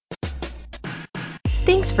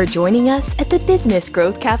Thanks for joining us at the Business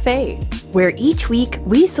Growth Cafe, where each week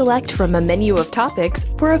we select from a menu of topics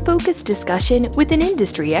for a focused discussion with an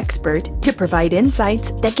industry expert to provide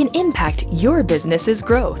insights that can impact your business's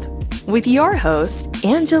growth. With your host,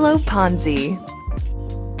 Angelo Ponzi.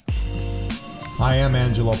 Hi, I'm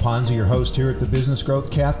Angelo Ponzi, your host here at the Business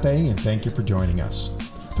Growth Cafe, and thank you for joining us.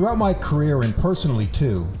 Throughout my career, and personally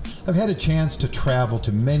too, I've had a chance to travel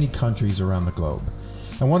to many countries around the globe.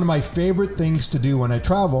 And one of my favorite things to do when I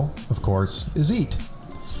travel, of course, is eat.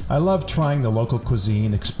 I love trying the local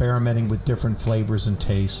cuisine, experimenting with different flavors and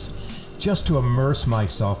tastes, just to immerse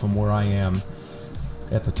myself in where I am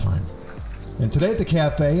at the time. And today at the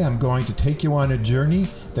cafe, I'm going to take you on a journey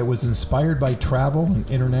that was inspired by travel and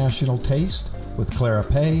international taste with Clara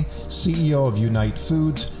Pei, CEO of Unite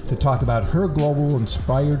Foods, to talk about her global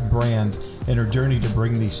inspired brand and her journey to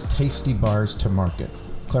bring these tasty bars to market.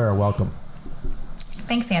 Clara, welcome.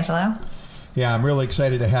 Thanks, Angelo. Yeah, I'm really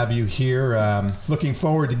excited to have you here. Looking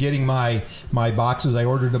forward to getting my boxes. I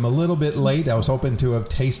ordered them a little bit late. I was hoping to have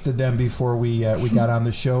tasted them before we got on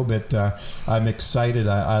the show, but I'm excited.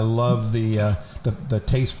 I love the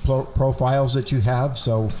taste profiles that you have.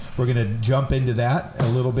 So we're going to jump into that a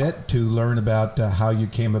little bit to learn about how you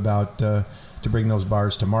came about to bring those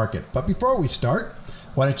bars to market. But before we start,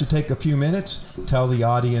 why don't you take a few minutes, tell the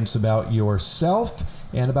audience about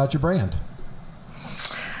yourself and about your brand.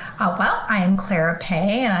 Well, I'm Clara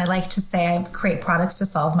Pei, and I like to say I create products to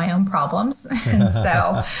solve my own problems. And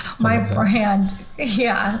so my brand,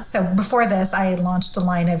 So before this, I launched a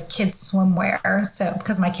line of kids swimwear. So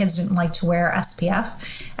because my kids didn't like to wear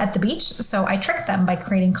SPF at the beach, so I tricked them by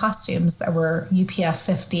creating costumes that were UPF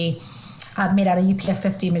 50. Made out of UPF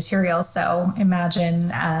 50 material. So imagine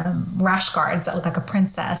rash guards that look like a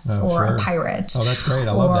princess a pirate. Oh, that's great.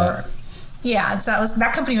 I love that. Yeah, so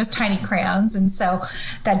that company was Tiny Crayons, and so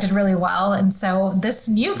that did really well. And so this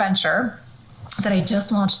new venture that I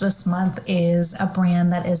just launched this month is a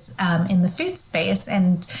brand that is in the food space.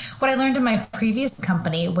 And what I learned in my previous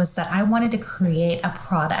company was that I wanted to create a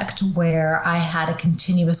product where I had a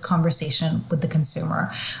continuous conversation with the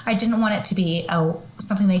consumer. I didn't want it to be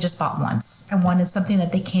something they just bought once. I wanted something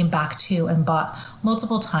that they came back to and bought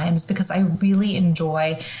multiple times, because I really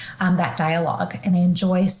enjoy that dialogue, and I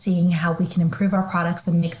enjoy seeing how we can improve our products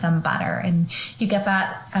and make them better. And you get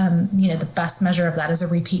that, the best measure of that is a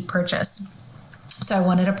repeat purchase. So I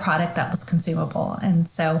wanted a product that was consumable. And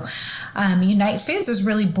so Unite Foods was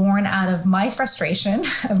really born out of my frustration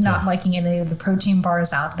of not liking any of the protein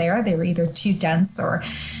bars out there. They were either too dense or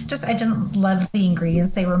just I didn't love the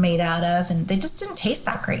ingredients they were made out of, and they just didn't taste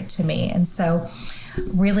that great to me. And so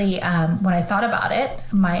really when I thought about it,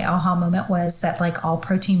 my aha moment was that like all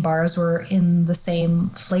protein bars were in the same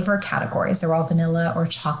flavor categories. They were all vanilla or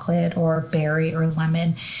chocolate or berry or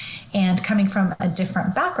lemon. And coming from a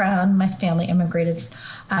different background, my family immigrated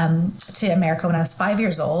to America when I was 5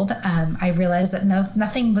 years old. I realized that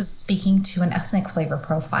nothing was speaking to an ethnic flavor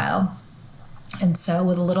profile. And so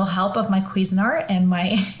with a little help of my Cuisinart and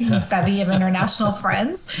my bevy of international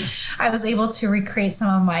friends, I was able to recreate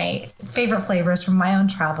some of my favorite flavors from my own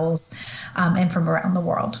travels and from around the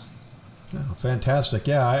world. Oh, fantastic.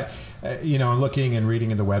 Yeah, looking and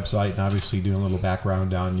reading in the website and obviously doing a little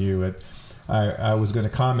background on you, I was going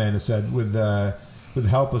to comment and said with the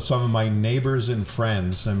help of some of my neighbors and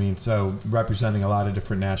friends, so representing a lot of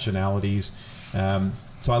different nationalities. So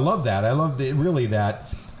I love that. I love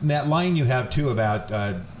that line you have too about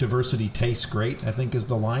diversity tastes great, I think is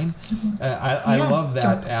the line. Mm-hmm. I love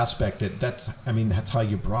that aspect. That's how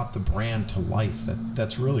you brought the brand to life.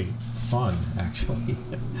 That's really fun, actually.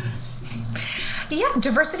 Yeah,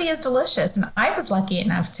 diversity is delicious. And I was lucky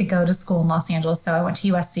enough to go to school in Los Angeles. So I went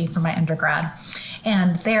to USC for my undergrad.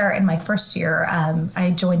 And there in my first year,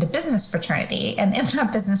 I joined a business fraternity. And in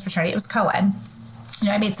that business fraternity, it was co-ed.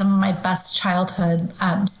 I made some of my best childhood,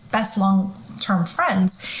 best long-term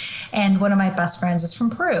friends. And one of my best friends is from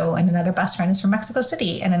Peru, and another best friend is from Mexico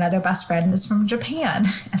City, and another best friend is from Japan.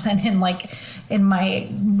 And then in my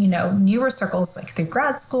newer circles, like through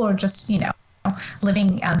grad school or just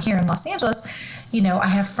living here in Los Angeles, I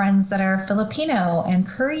have friends that are Filipino and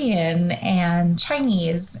Korean and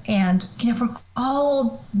Chinese and from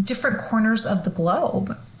all different corners of the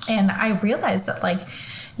globe. And I realized that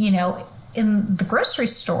in the grocery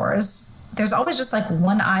stores, there's always just like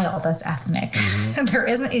one aisle that's ethnic. Mm-hmm. There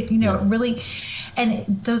isn't, really. And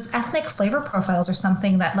those ethnic flavor profiles are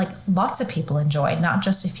something that like lots of people enjoy, not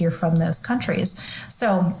just if you're from those countries.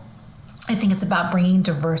 So I think it's about bringing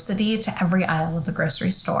diversity to every aisle of the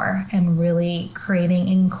grocery store and really creating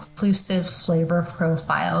inclusive flavor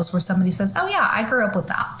profiles where somebody says, oh yeah, I grew up with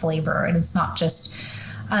that flavor. And it's not just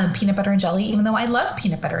peanut butter and jelly, even though I love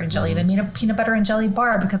peanut butter and jelly. And I made a peanut butter and jelly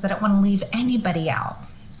bar because I don't want to leave anybody out.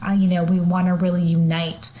 We want to really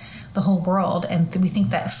unite the whole world, and we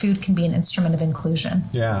think that food can be an instrument of inclusion.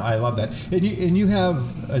 Yeah, I love that. And you have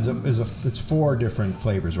it's 4 different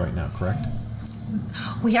flavors right now, correct?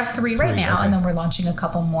 We have 3 right now, okay. And then we're launching a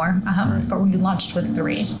couple more. Right. But we launched with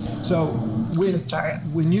 3. So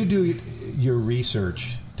when you do your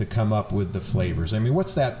research to come up with the flavors, I mean,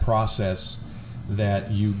 what's that process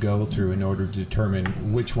that you go through in order to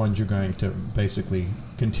determine which ones you're going to basically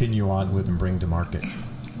continue on with and bring to market?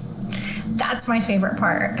 That's my favorite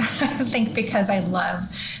part, I think, because I love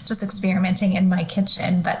just experimenting in my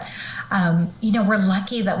kitchen. But, we're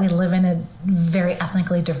lucky that we live in a very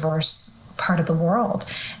ethnically diverse part of the world.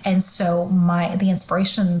 And so the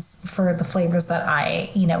inspirations for the flavors that I,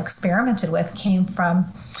 experimented with came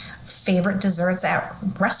from favorite desserts at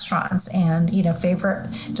restaurants and, favorite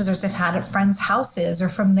desserts I've had at friends' houses or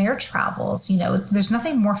from their travels. There's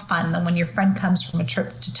nothing more fun than when your friend comes from a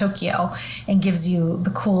trip to Tokyo and gives you the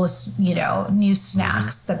coolest, new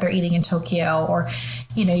snacks that they're eating in Tokyo, or,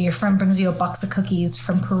 your friend brings you a box of cookies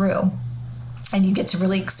from Peru. And you get to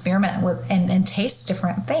really experiment with and taste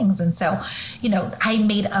different things. And so, I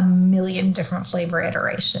made a million different flavor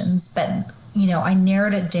iterations, but, I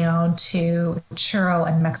narrowed it down to churro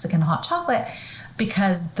and Mexican hot chocolate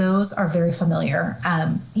because those are very familiar,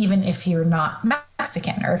 even if you're not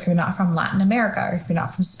Mexican or if you're not from Latin America or if you're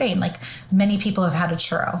not from Spain. Like, many people have had a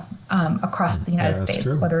churro across the United States,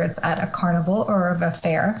 true. Whether it's at a carnival or of a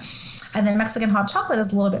fair. And then Mexican hot chocolate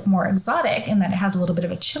is a little bit more exotic in that it has a little bit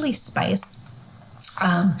of a chili spice.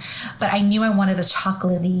 But I knew I wanted a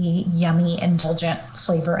chocolatey, yummy, indulgent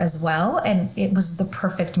flavor as well. And it was the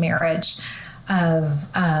perfect marriage of,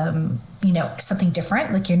 something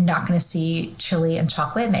different. Like, you're not going to see chili and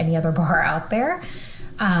chocolate in any other bar out there.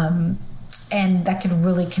 And that could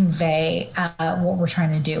really convey what we're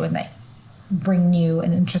trying to do and that bring new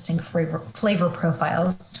and interesting flavor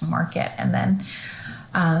profiles to market. And then,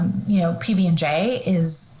 PB&J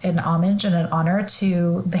is an homage and an honor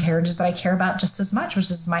to the heritage that I care about just as much, which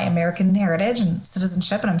is my American heritage and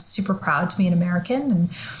citizenship. And I'm super proud to be an American. And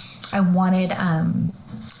I wanted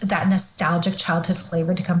that nostalgic childhood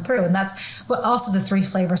flavor to come through. And that's what also the 3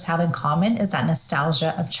 flavors have in common, is that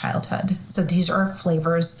nostalgia of childhood. So these are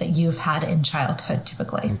flavors that you've had in childhood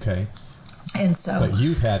typically. Okay. And so, but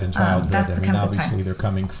you've had in childhood. That's the obviously they're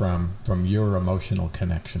coming from your emotional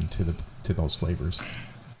connection to those flavors.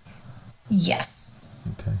 Yes.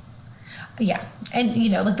 Okay. Yeah. And,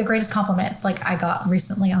 like, the greatest compliment, like, I got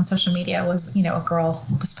recently on social media was, a girl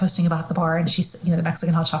was posting about the bar, and she said, the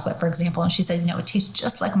Mexican hot chocolate, for example, and she said, it tastes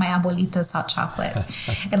just like my abuelita's hot chocolate.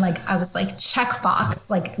 And, like, I was like, check box,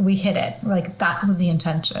 like, we hit it. Like, that was the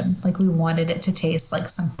intention. Like, we wanted it to taste like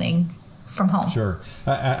something from home. Sure.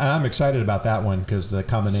 I'm excited about that one because the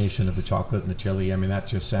combination of the chocolate and the chili, that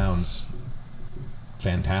just sounds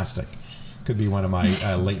fantastic. Could be one of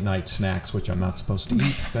my late night snacks, which I'm not supposed to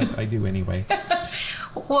eat, but I do anyway.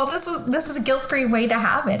 Well, this is a guilt-free way to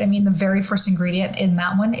have it. The very first ingredient in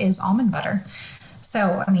that one is almond butter.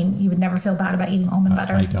 So, you would never feel bad about eating almond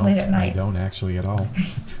butter late at night. I don't actually at all.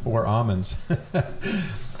 Or almonds.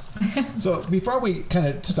 So before we kind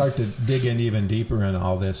of start to dig in even deeper in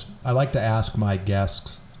all this, I like to ask my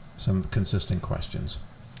guests some consistent questions.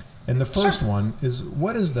 And the first one is,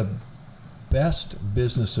 what is the best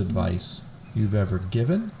business advice you've ever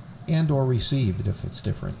given and or received, if it's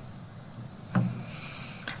different?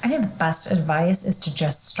 I think the best advice is to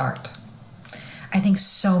just start. I think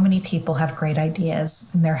so many people have great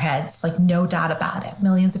ideas in their heads, like, no doubt about it.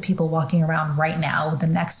 Millions of people walking around right now with the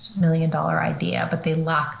next $1 million idea, but they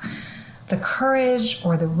lack the courage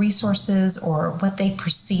or the resources or what they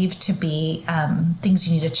perceive to be things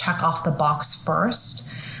you need to check off the box first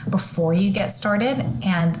before you get started.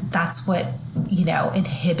 And that's what,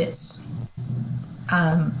 inhibits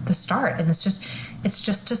the start. And it's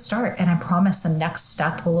just to start. And I promise the next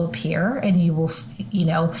step will appear, and you will,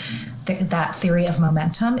 that theory of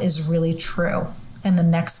momentum is really true. And the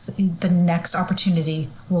next opportunity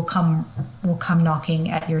will come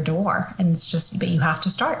knocking at your door. And but you have to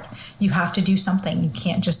start. You have to do something. You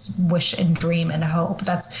can't just wish and dream and hope.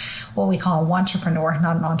 That's what we call a wantrepreneur,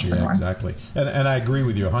 not an entrepreneur. Yeah, exactly. And I agree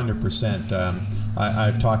with you 100%.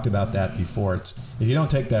 I've talked about that before. If you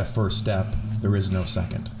don't take that first step, there is no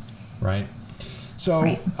second, right? So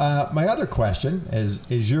right. My other question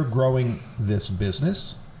is you're growing this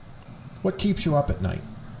business. What keeps you up at night?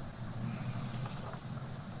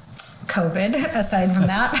 COVID, aside from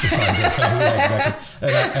that. Yeah,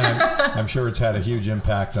 exactly. And I'm sure it's had a huge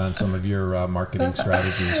impact on some of your marketing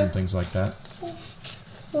strategies and things like that.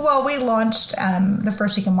 Well, we launched the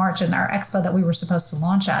first week of March in our expo that we were supposed to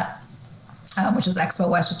launch at, which was Expo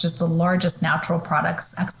West, which is the largest natural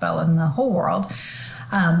products expo in the whole world,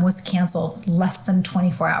 was canceled less than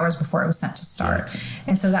 24 hours before it was set to start.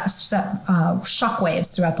 And so that set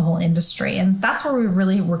shockwaves throughout the whole industry. And that's where we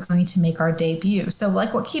really were going to make our debut. So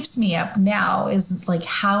like what keeps me up now is like,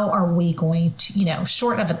 how are we going to,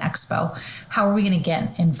 short of an expo, how are we going to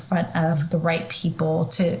get in front of the right people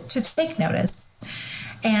to take notice?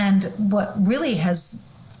 And what really has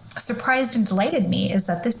surprised and delighted me is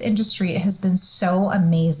that this industry has been so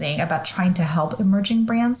amazing about trying to help emerging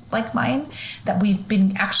brands like mine that we've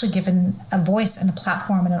been actually given a voice and a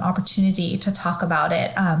platform and an opportunity to talk about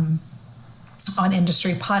it on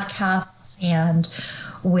industry podcasts and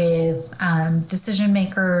with decision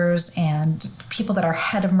makers and people that are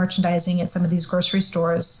head of merchandising at some of these grocery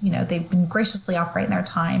stores. They've been graciously offering their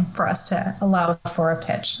time for us to allow for a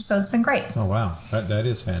pitch. So it's been great. Oh, wow. That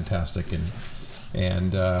is fantastic.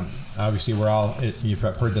 And obviously we're all, you've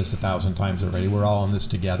heard this 1,000 times already, we're all in this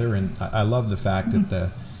together. And I love the fact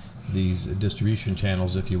that these distribution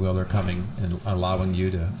channels, if you will, are coming and allowing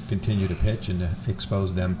you to continue to pitch and to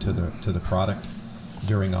expose them to the product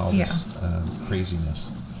during all this craziness.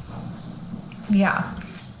 Yeah,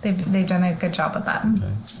 they've done a good job with that.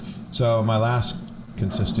 Okay. So my last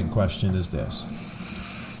consistent question is this.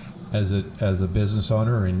 As a business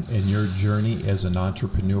owner in your journey as an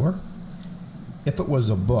entrepreneur, if it was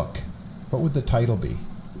a book, what would the title be?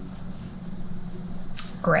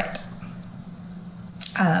 Grit.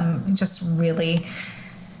 Just really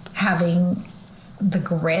having the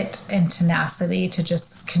grit and tenacity to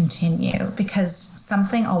just continue, because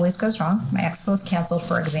something always goes wrong. My expo is canceled,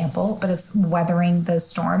 for example, but it's weathering those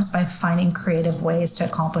storms by finding creative ways to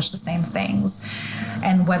accomplish the same things.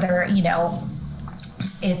 And whether,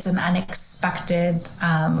 it's an unexpected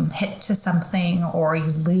hit to something or you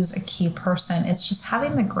lose a key person, it's just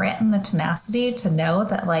having the grit and the tenacity to know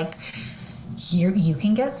that you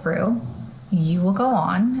can get through, you will go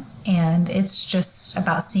on, and it's just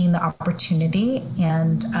about seeing the opportunity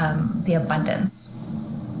and the abundance.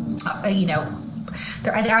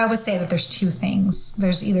 I always say that there's two things.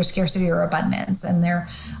 There's either scarcity or abundance, and they're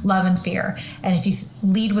love and fear. And if you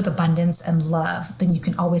lead with abundance and love, then you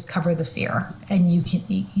can always cover the fear, and you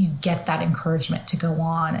get that encouragement to go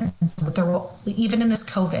on. And so there will, even in this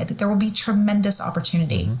COVID, there will be tremendous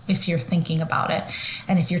opportunity if you're thinking about it,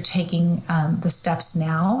 and if you're taking the steps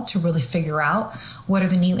now to really figure out what are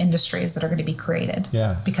the new industries that are going to be created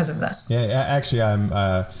because of this. Yeah, actually,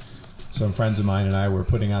 I'm. Some friends of mine and I were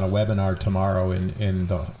putting on a webinar tomorrow, and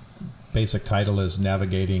the basic title is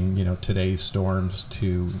navigating, today's storms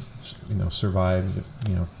to, survive,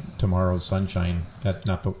 tomorrow's sunshine. That's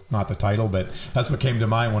not the title, but that's what came to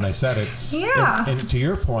mind when I said it. Yeah. And to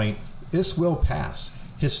your point, this will pass.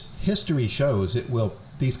 History shows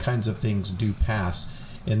these kinds of things do pass.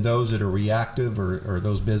 And those that are reactive or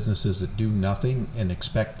those businesses that do nothing and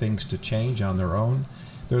expect things to change on their own,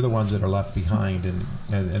 they're the ones that are left behind.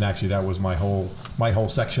 And actually that was my whole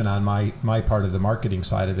section on my part of the marketing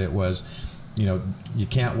side of it was, you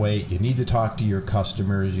can't wait. You need to talk to your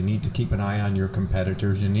customers. You need to keep an eye on your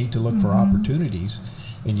competitors. You need to look for opportunities.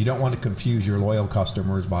 And you don't want to confuse your loyal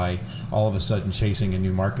customers by all of a sudden chasing a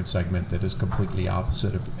new market segment that is completely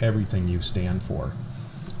opposite of everything you stand for.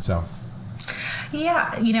 So.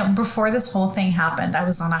 Yeah, before this whole thing happened, I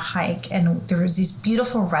was on a hike and there was these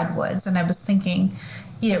beautiful redwoods, and I was thinking,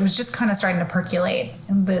 it was just kind of starting to percolate,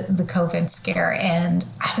 the COVID scare, and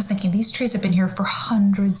I was thinking, these trees have been here for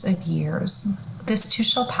hundreds of years. This too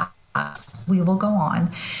shall pass. We will go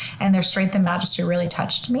on. And their strength and majesty really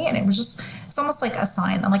touched me, and it's almost like a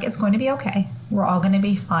sign. I'm like, it's going to be okay. We're all going to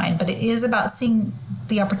be fine. But it is about seeing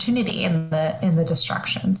the opportunity in the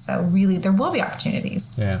destruction. So really, there will be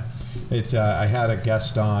opportunities. Yeah. It's I had a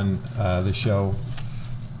guest on the show,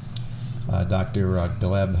 Dr.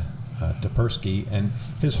 Gleb Tapersky, and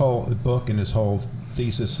his whole book and his whole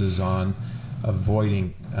thesis is on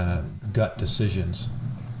avoiding gut decisions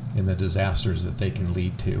and the disasters that they can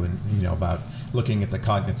lead to, and about looking at the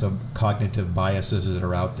cognitive biases that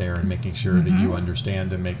are out there and making sure that you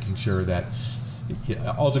understand, and making sure that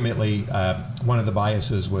ultimately one of the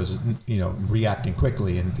biases was reacting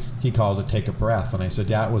quickly, and he called it take a breath. And I said,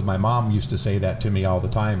 yeah, it was my mom used to say that to me all the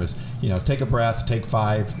time, is take a breath, take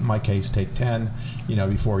 5, in my case take 10,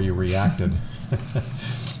 before you reacted.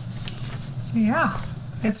 Yeah,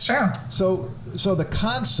 it's true. So the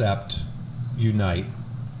concept Unite,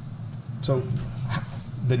 so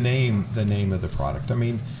the name of the product, I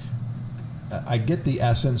mean, I get the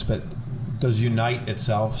essence, but does Unite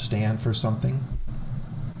itself stand for something?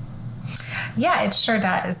 Yeah, it sure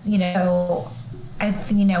does.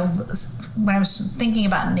 when I was thinking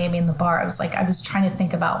about naming the bar, I was trying to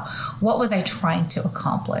think about what was I trying to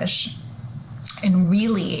accomplish. And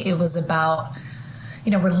really it was about,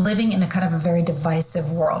 we're living in a kind of a very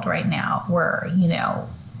divisive world right now where,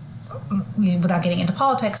 without getting into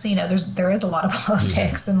politics, there is a lot of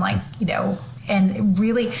politics and and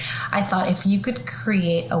really I thought if you could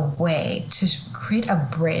create a way to create a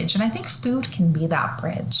bridge, and I think food can be that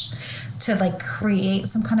bridge, to create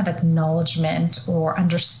some kind of acknowledgement or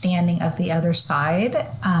understanding of the other side,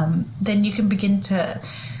 then you can begin to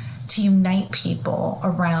unite people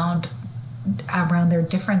around their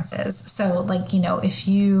differences. So if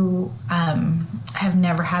you have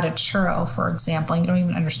never had a churro, for example, and you don't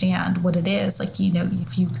even understand what it is, if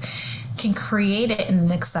you can create it in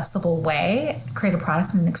an accessible way, create a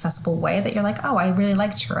product in an accessible way that you're oh, I really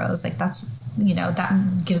like churros, that's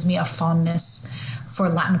that gives me a fondness for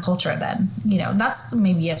Latin culture, then that's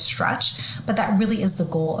maybe a stretch, but that really is the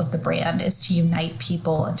goal of the brand, is to unite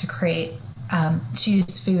people and to create to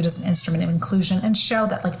use food as an instrument of inclusion and show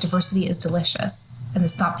that diversity is delicious and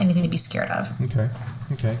it's not anything to be scared of. Okay.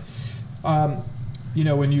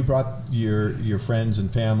 When you brought your friends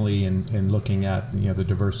and family and looking at the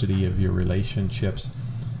diversity of your relationships,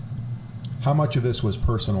 how much of this was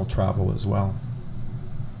personal travel as well?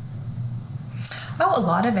 Oh, a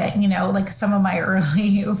lot of it. Some of my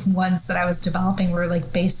early ones that I was developing were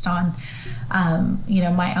based on,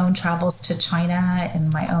 my own travels to China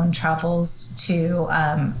and my own travels to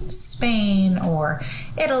Spain or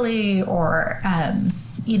Italy or,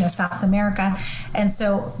 South America. And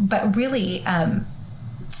so, but really,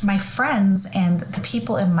 my friends and the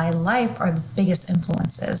people in my life are the biggest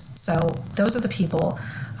influences. So those are the people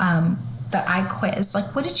that I quiz.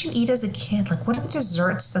 What did you eat as a kid? What are the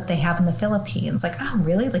desserts that they have in the Philippines? Oh,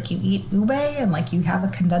 really? You eat ube and you have a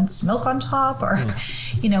condensed milk on top? Or,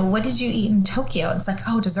 what did you eat in Tokyo? And it's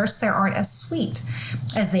oh, desserts there aren't as sweet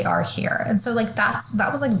as they are here. And so that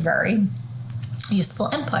was very useful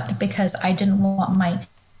input, because I didn't want my,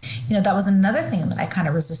 that was another thing that I kind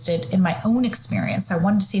of resisted in my own experience. I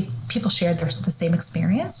wanted to see if people shared the same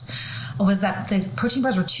experience, was that the protein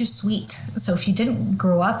bars were too sweet. So if you didn't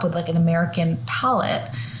grow up with an American palate,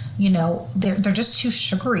 they're just too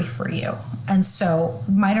sugary for you. And so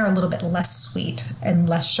mine are a little bit less sweet and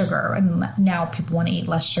less sugar. And now people want to eat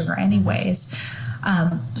less sugar anyways.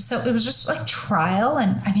 So it was just trial.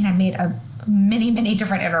 And I made many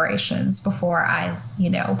different iterations before I,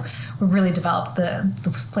 really developed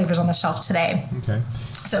the flavors on the shelf today. Okay.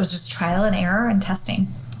 So it was just trial and error and testing.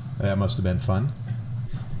 That must have been fun.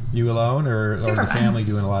 You alone or the family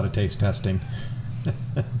doing a lot of taste testing?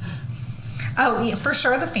 Oh, yeah, for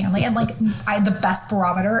sure, the family. And the best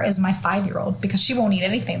barometer is my 5-year-old, because she won't eat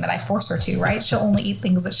anything that I force her to, right? She'll only eat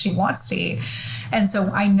things that she wants to eat. And so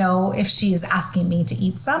I know if she is asking me to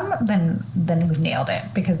eat some, then we've nailed it,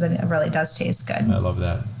 because then it really does taste good. I love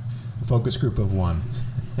that. A focus group of one.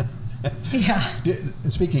 Yeah.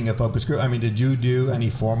 Speaking of focus group, did you do any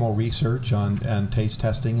formal research on taste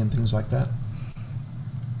testing and things like that?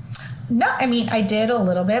 No, I did a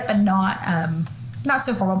little bit, but not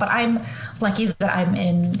so formal. But I'm lucky that I'm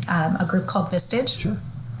in a group called Vistage. Sure.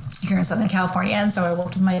 Here in Southern California, and so I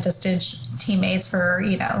worked with my Vistage teammates for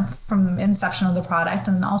from inception of the product,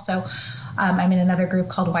 and then also I'm in another group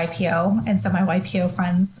called YPO, and so my YPO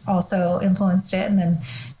friends also influenced it, and then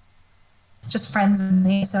just friends and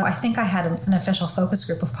me. So I think I had an official focus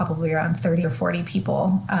group of probably around 30 or 40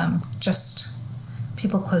 people, just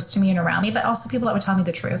people close to me and around me, but also people that would tell me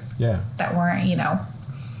the truth. Yeah. That weren't,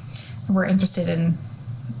 were interested in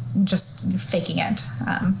just faking it.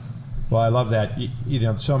 Well, I love that.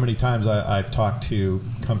 So many times I've talked to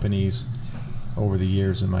companies over the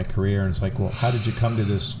years in my career, and it's well, how did you come to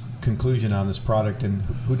this conclusion on this product, and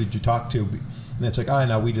who did you talk to? And it's oh,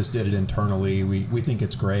 no, we just did it internally. We think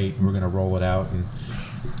it's great, and we're going to roll it out.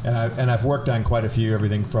 And I've worked on quite a few,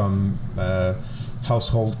 everything from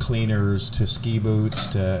household cleaners to ski boots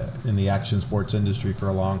to in the action sports industry for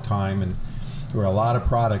a long time, and there were a lot of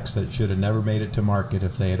products that should have never made it to market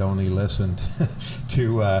if they had only listened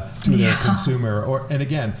to their consumer. And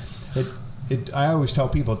again, I always tell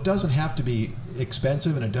people it doesn't have to be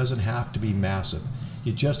expensive and it doesn't have to be massive.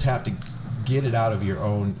 You just have to get it out of your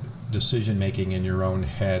own decision making in your own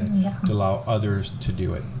head to allow others to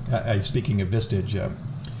do it. Speaking of Vistage,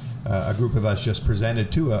 a group of us just presented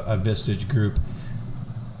to a Vistage group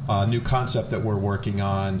a new concept that we're working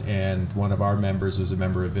on, and one of our members is a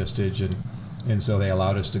member of Vistage, and so they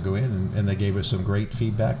allowed us to go in and they gave us some great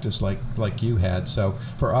feedback, just like you had. So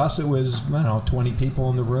for us, it was 20 people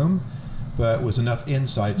in the room, but it was enough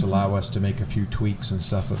insights allow us to make a few tweaks and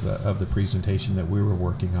stuff of the presentation that we were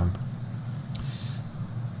working on.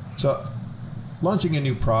 So launching a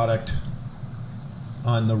new product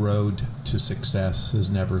on the road to success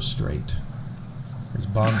is never straight. There's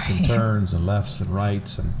bumps and turns and lefts and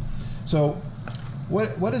rights. And so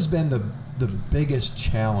what has been the biggest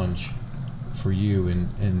challenge for you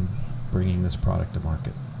in bringing this product to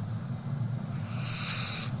market?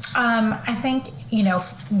 I think,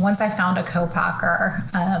 once I found a co-packer,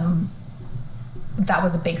 that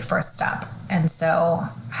was a big first step. And so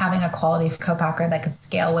having a quality co-packer that could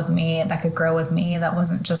scale with me, that could grow with me, that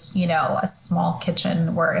wasn't just, a small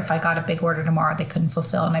kitchen where if I got a big order tomorrow, they couldn't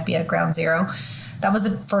fulfill and I'd be at ground zero. That was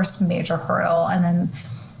the first major hurdle. And then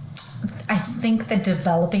I think that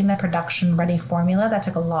developing the production ready formula, that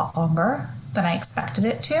took a lot longer than I expected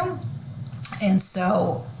it to. And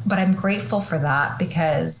so, but I'm grateful for that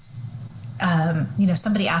because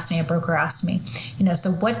somebody asked me, a broker asked me,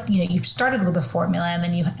 so what, you started with a formula and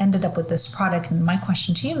then you ended up with this product. And my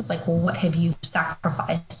question to you is like, well, what have you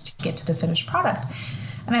sacrificed to get to the finished product?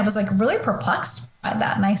 And I was like really perplexed by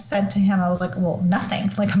that. And I said to him, I was like, well, nothing.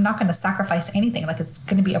 Like, I'm not going to sacrifice anything. Like, it's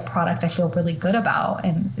going to be a product I feel really good about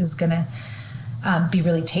and is going to be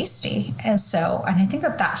really tasty. And I think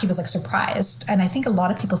that he was like surprised. And I think a lot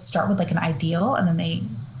of people start with like an ideal and then they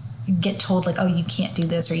get told like, oh, you can't do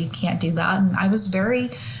this or you can't do that. And I was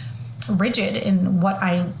very rigid in what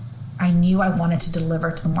I knew I wanted to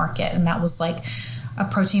deliver to the market. And that was like a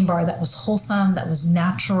protein bar that was wholesome, that was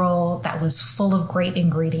natural, that was full of great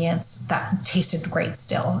ingredients, that tasted great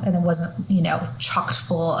still. And it wasn't, chock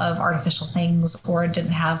full of artificial things or it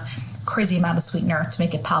didn't have crazy amount of sweetener to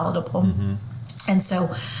make it palatable. Mm-hmm. And so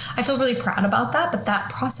I feel really proud about that. But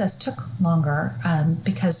that process took longer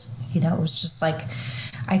because, it was just like,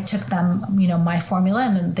 I took them, my formula,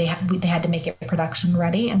 and then they had to make it production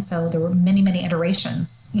ready. And so there were many, many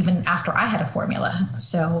iterations, even after I had a formula.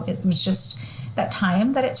 So it was just that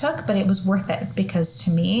time that it took, but it was worth it because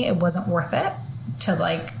to me, it wasn't worth it to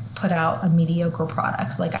like put out a mediocre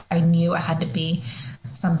product. Like I knew I had to be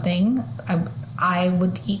something I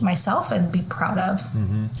would eat myself and be proud of.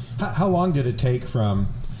 Mm-hmm. How long did it take from,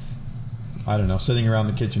 sitting around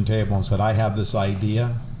the kitchen table and said, I have this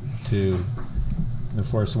idea, to the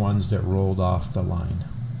first ones that rolled off the line?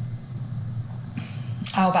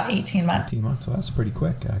 Oh, about 18 months. 18 months. So that's pretty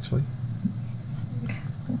quick, actually.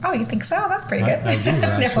 Oh, you think so? That's pretty good. I do,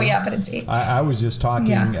 actually. No, yeah, but it. I was just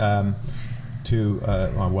talking I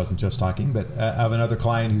wasn't just talking, but I have another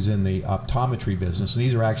client who's in the optometry business. And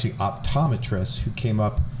these are actually optometrists who came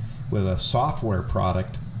up with a software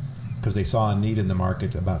product because they saw a need in the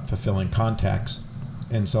market about fulfilling contacts.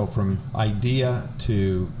 And so from idea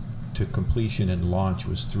to completion and launch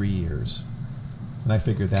was 3 years. And I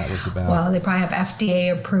figured that was about... Well, they probably have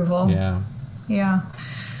FDA approval. Yeah. Yeah.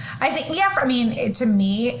 I think, to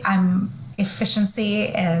me, I'm efficiency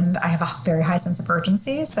and I have a very high sense of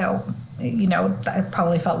urgency. So, that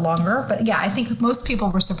probably felt longer. But yeah, I think most people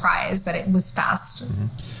were surprised that it was fast.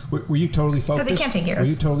 Mm-hmm. Were you totally focused? Because it can't take years.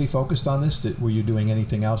 Were you totally focused on this? Were you doing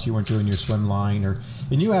anything else? You weren't doing your swim line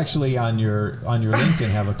and you actually on your LinkedIn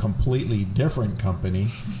have a completely different company.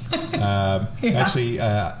 Actually,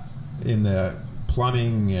 in the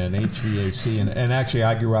plumbing and HVAC and actually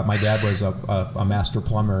I grew up, my dad was a master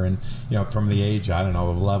plumber and from the age of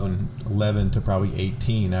 11 to probably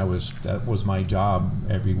 18 that was my job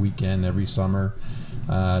every weekend, every summer,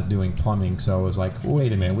 doing plumbing. So it was like,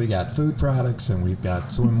 wait a minute, we got food products and we've got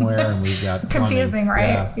swimwear and we've got plumbing. Confusing,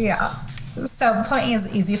 right? Yeah. So plumbing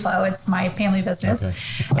is Easy Flow. It's my family business.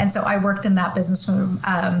 Okay. And so I worked in that business from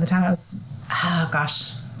the time I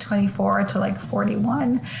was 24 to like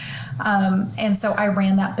 41. And so I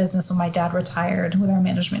ran that business when my dad retired with our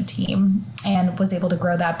management team and was able to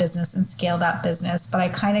grow that business and scale that business. But I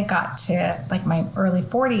kind of got to like my early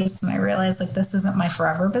 40s and I realized like this isn't my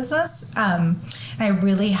forever business. And I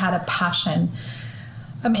really had a passion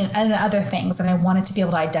and other things, and I wanted to be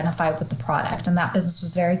able to identify with the product. And that business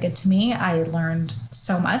was very good to me. I learned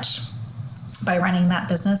so much by running that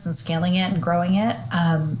business and scaling it and growing it.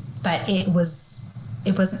 But it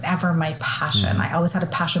wasn't ever my passion. Mm-hmm. I always had a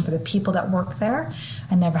passion for the people that work there.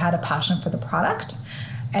 I never had a passion for the product.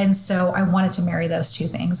 And so I wanted to marry those two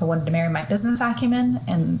things. I wanted to marry my business acumen.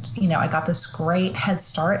 And, I got this great head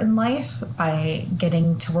start in life by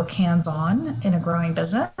getting to work hands-on in a growing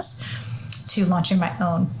business to launching my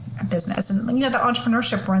own business. And, the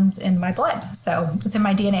entrepreneurship runs in my blood. So it's in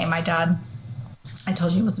my DNA. My dad, I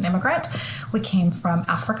told you, he was an immigrant. We came from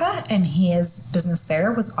Africa, and his business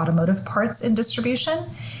there was automotive parts and distribution.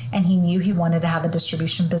 And he knew he wanted to have a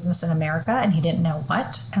distribution business in America, and he didn't know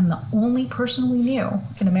what. And the only person we knew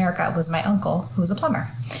in America was my uncle, who was a plumber.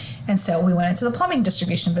 And so we went into the plumbing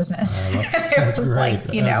distribution business. That's great.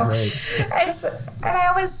 And I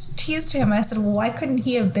always teased him. I said, well, why couldn't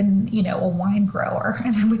he have been, a wine grower?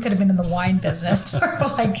 And then we could have been in the wine business for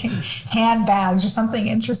like handbags or something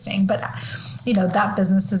interesting. But, that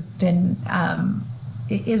business has been,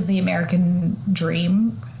 is the American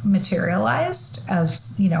dream materialized of,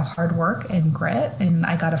 hard work and grit. And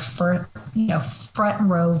I got a front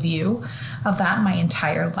row view of that my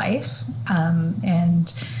entire life.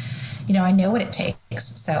 I know what it takes.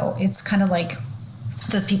 So it's kind of like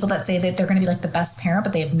those people that say that they're going to be like the best parent,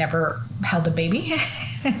 but they've never held a baby.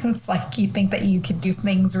 It's like you think that you could do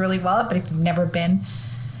things really well, but if you've never been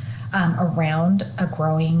around a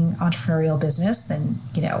growing entrepreneurial business, then,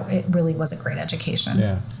 it really was a great education.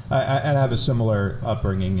 Yeah. I have a similar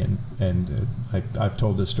upbringing, and I've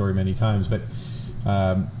told this story many times, but,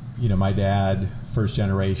 my dad, first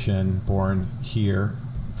generation, born here,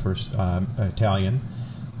 first Italian,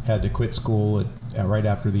 had to quit school right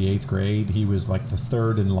after the 8th grade. He was like the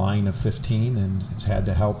third in line of 15 and had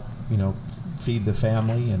to help, feed the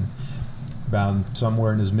family. And about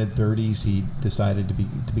somewhere in his mid-30s, he decided to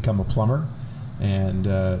become a plumber and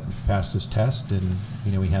passed his test. And,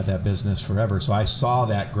 he had that business forever. So I saw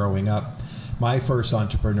that growing up. My first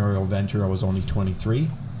entrepreneurial venture, I was only 23,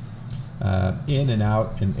 in and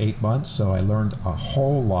out in 8 months. So I learned a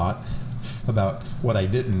whole lot about what I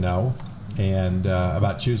didn't know, and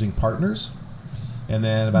about choosing partners. And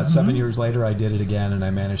then about 7 years later, I did it again, and I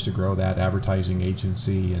managed to grow that advertising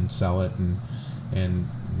agency and sell it, and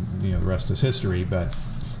the rest is history. But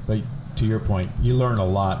to your point, you learn a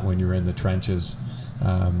lot when you're in the trenches,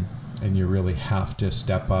 and you really have to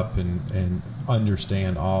step up and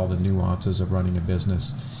understand all the nuances of running a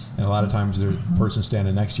business. And a lot of times the person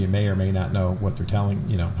standing next to you may or may not know what they're telling,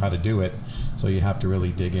 how to do it. So you have to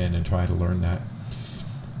really dig in and try to learn that.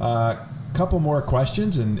 Couple more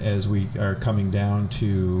questions, and as we are coming down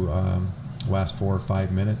to last 4 or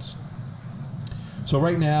 5 minutes. So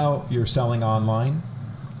right now you're selling online,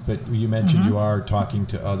 but you mentioned you are talking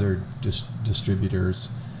to other distributors.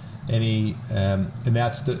 And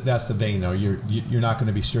that's the vein though. You're not going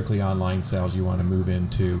to be strictly online sales. You want to move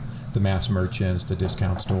into the mass merchants, the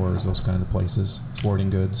discount stores, those kind of places, sporting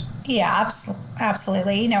goods. Yeah,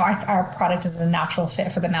 absolutely. Our product is a natural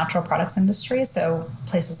fit for the natural products industry. So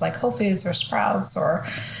places like Whole Foods or Sprouts or,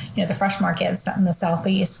 the fresh markets in the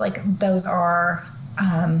Southeast, like those are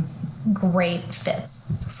great fits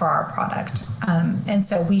for our product. And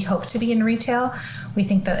so we hope to be in retail. We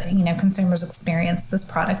think that, consumers experience this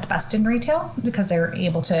product best in retail because they're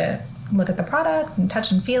able to look at the product and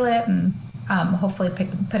touch and feel it and hopefully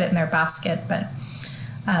put it in their basket. But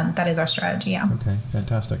that is our strategy, yeah. Okay,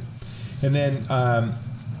 fantastic. And then,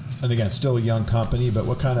 and again, still a young company, but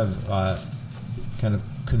what kind of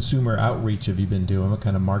consumer outreach have you been doing? What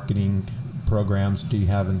kind of marketing programs do you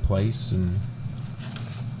have in place? And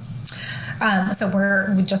so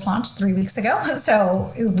we just launched 3 weeks ago,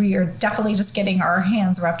 so we are definitely just getting our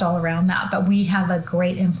hands wrapped all around that. But we have a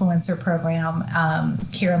great influencer program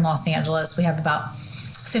here in Los Angeles. We have about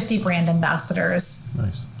 50 brand ambassadors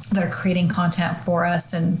that are creating content for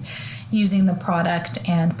us and using the product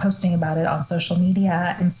and posting about it on social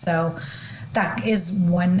media. And so that is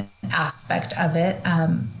one aspect of it.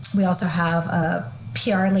 We also have a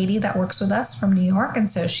PR lady that works with us from New York, and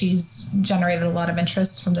so she's generated a lot of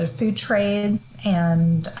interest from the food trades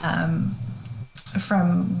and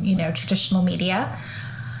from traditional media.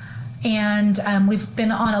 And we've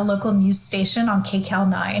been on a local news station on KCAL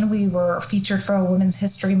 9. We were featured for a Women's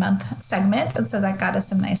History Month segment, and so that got us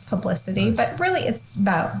some nice publicity. Nice. But really, it's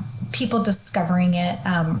about people discovering it.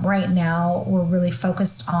 Right now, we're really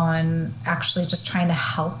focused on actually just trying to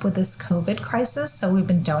help with this COVID crisis. So we've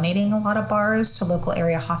been donating a lot of bars to local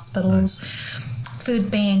area hospitals, food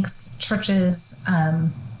banks, churches,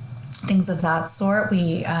 things of that sort.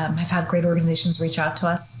 We have had great organizations reach out to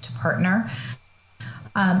us to partner.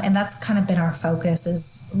 And that's kind of been our focus,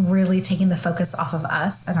 is really taking the focus off of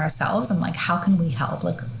us and ourselves and like, how can we help?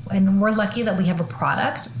 And we're lucky that we have a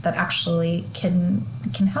product that actually can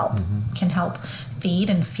help feed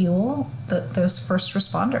and fuel those first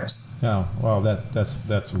responders. Oh, well,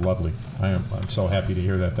 that's lovely. I'm so happy to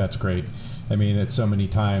hear that. That's great. I mean, it's so many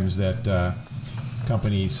times that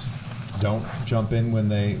companies don't jump in when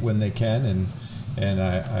they can, and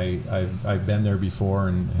I've been there before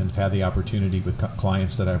and have had the opportunity with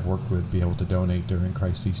clients that I've worked with be able to donate during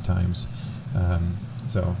crises times.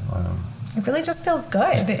 It really just feels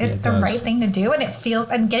good. It's the right thing to do, and it feels,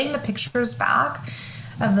 and getting the pictures back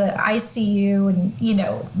of the ICU and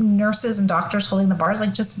nurses and doctors holding the bars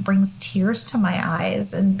just brings tears to my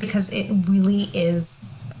eyes, and because it really is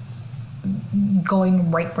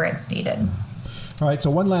going right where it's needed. All right, so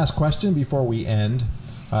one last question before we end.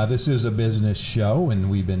 This is a business show, and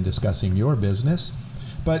we've been discussing your business.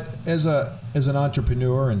 But as an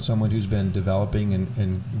entrepreneur and someone who's been developing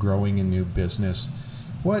and growing a new business,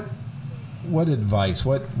 what advice,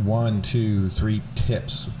 what 1, 2, 3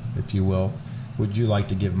 tips, if you will, would you like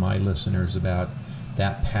to give my listeners about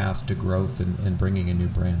that path to growth and bringing a new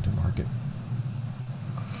brand to market?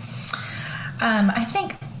 I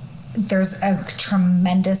think there's a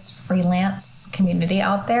tremendous freelance community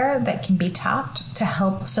out there that can be tapped to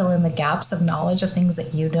help fill in the gaps of knowledge of things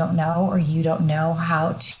that you don't know or you don't know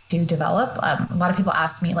how to develop. A lot of people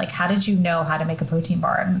ask me, like, how did you know how to make a protein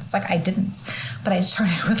bar? And it's like, I didn't, but I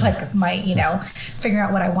started with like my, figuring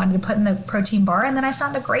out what I wanted to put in the protein bar. And then I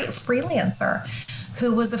found a great freelancer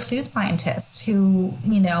who was a food scientist who,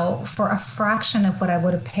 for a fraction of what I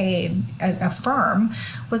would have paid a firm,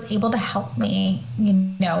 was able to help me,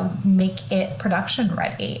 make it production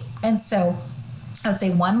ready. And so I would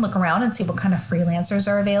say, 1, look around and see what kind of freelancers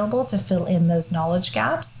are available to fill in those knowledge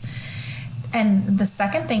gaps. And the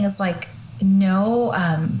second thing is know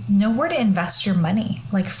where to invest your money.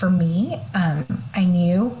 Like for me, I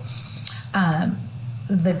knew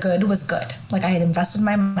the good was good. Like I had invested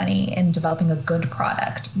my money in developing a good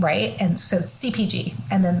product, right? And so CPG.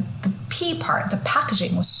 And then the P part, the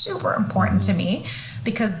packaging, was super important to me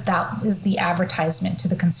because that is the advertisement to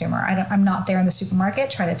the consumer. I'm not there in the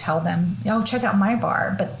supermarket trying to tell them, oh, check out my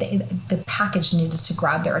bar. But the package needed to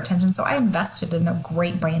grab their attention. So I invested in a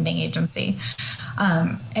great branding agency.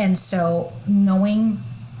 And so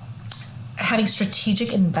having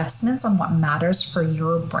strategic investments on what matters for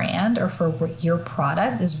your brand or for your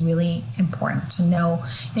product is really important to know.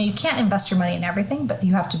 You can't invest your money in everything, but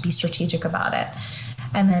you have to be strategic about it.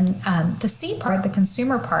 And then the C part, the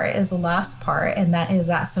consumer part, is the last part, and that is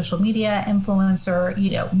that social media influencer,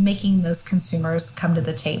 making those consumers come to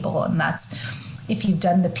the table. And that's, if you've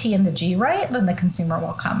done the P and the G right, then the consumer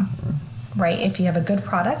will come. Right? If you have a good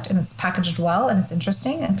product and it's packaged well and it's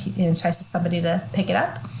interesting and it entices somebody to pick it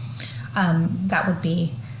up, that would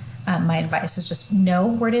be my advice, is just know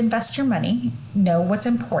where to invest your money, know what's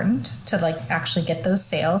important to actually get those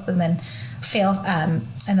sales, and then fail. And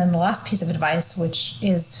then the last piece of advice, which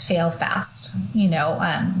is fail fast,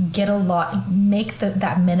 get a lot, make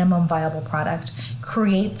that minimum viable product,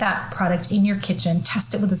 create that product in your kitchen,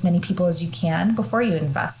 test it with as many people as you can before you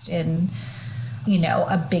invest in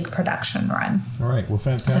a big production run. All right. Well,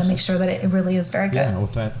 fantastic. So make sure that it really is very good. Yeah. Well,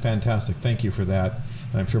 fantastic. Thank you for that.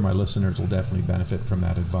 And I'm sure my listeners will definitely benefit from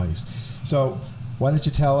that advice. So why don't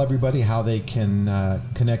you tell everybody how they can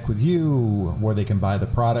connect with you, where they can buy the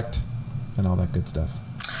product, and all that good stuff.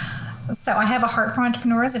 So I have a heart for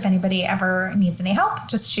entrepreneurs. If anybody ever needs any help,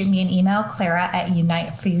 just shoot me an email,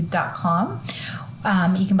 clara@unitefood.com.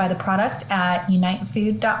 You can buy the product at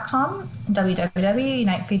unitefood.com,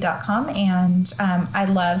 www.unitefood.com. And I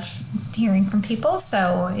love hearing from people.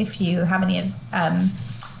 So if you have any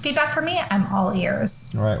feedback for me, I'm all ears.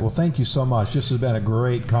 All right. Well, thank you so much. This has been a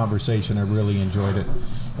great conversation. I really enjoyed it.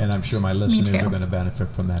 And I'm sure my listeners are going to benefit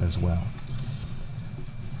from that as well.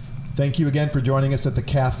 Thank you again for joining us at the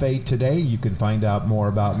cafe today. You can find out more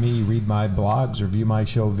about me, read my blogs, or view my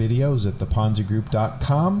show videos at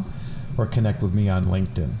theponzigroup.com, or connect with me on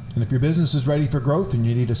LinkedIn. And if your business is ready for growth and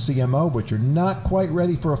you need a CMO, but you're not quite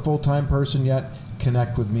ready for a full-time person yet,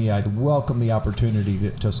 connect with me. I'd welcome the opportunity to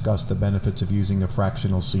discuss the benefits of using a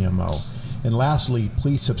fractional CMO. And lastly,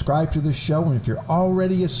 please subscribe to this show. And if you're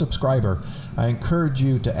already a subscriber, I encourage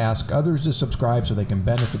you to ask others to subscribe so they can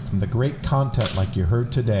benefit from the great content like you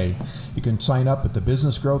heard today. You can sign up at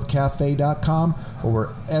thebusinessgrowthcafe.com or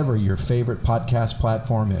wherever your favorite podcast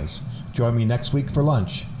platform is. Join me next week for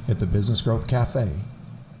lunch at the Business Growth Cafe.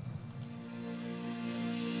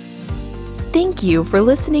 Thank you for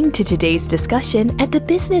listening to today's discussion at the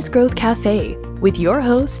Business Growth Cafe with your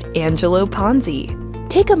host, Angelo Ponzi.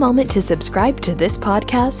 Take a moment to subscribe to this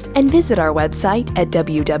podcast and visit our website at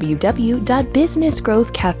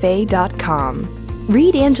www.businessgrowthcafe.com.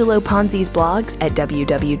 Read Angelo Ponzi's blogs at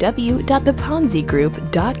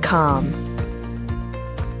www.theponzigroup.com.